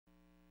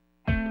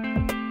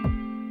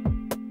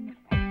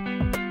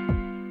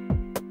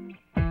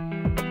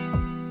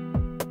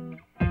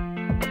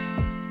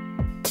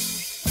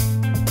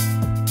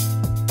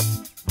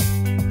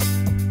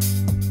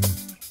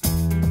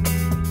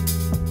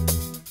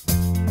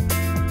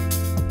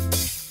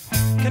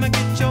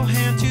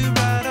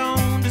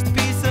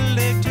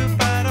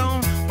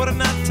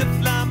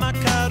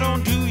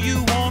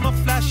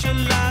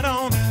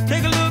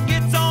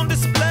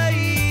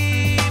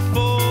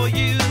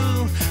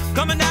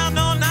down,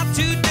 no, not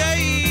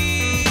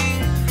today.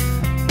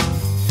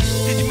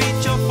 Did you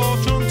meet your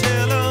fortune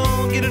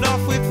teller? Get it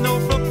off with no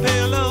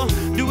propeller.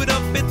 Do it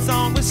up, it's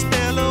on with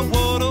Stella.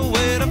 What a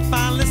way to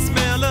finally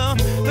smell her.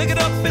 Pick it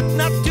up, it's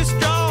not too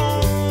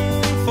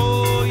strong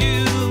for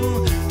you.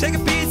 Take a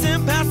piece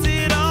and pass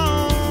it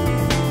on.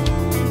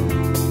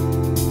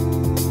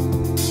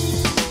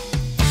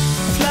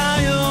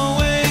 Fly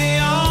away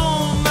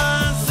on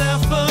my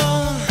Zephyr.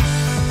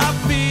 I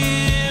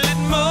feel it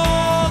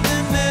more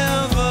than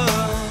ever.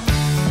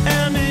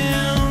 And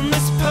in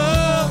this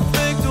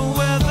perfect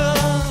weather,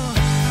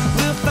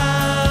 we'll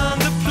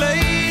find a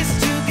place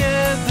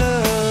together.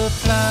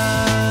 Fly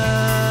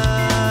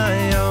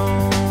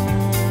on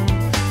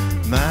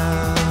my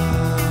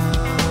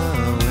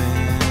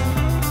wind.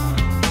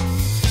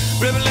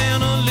 Rebel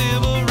and a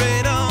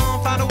liberator,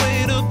 find a way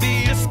to be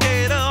a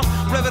skater.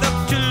 Rev it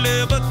up to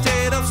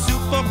liberator,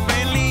 super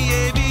friendly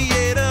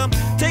aviator.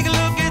 Take a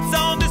look, it's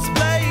on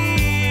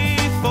display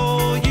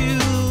for you.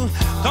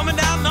 Coming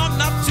down, no,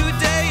 not to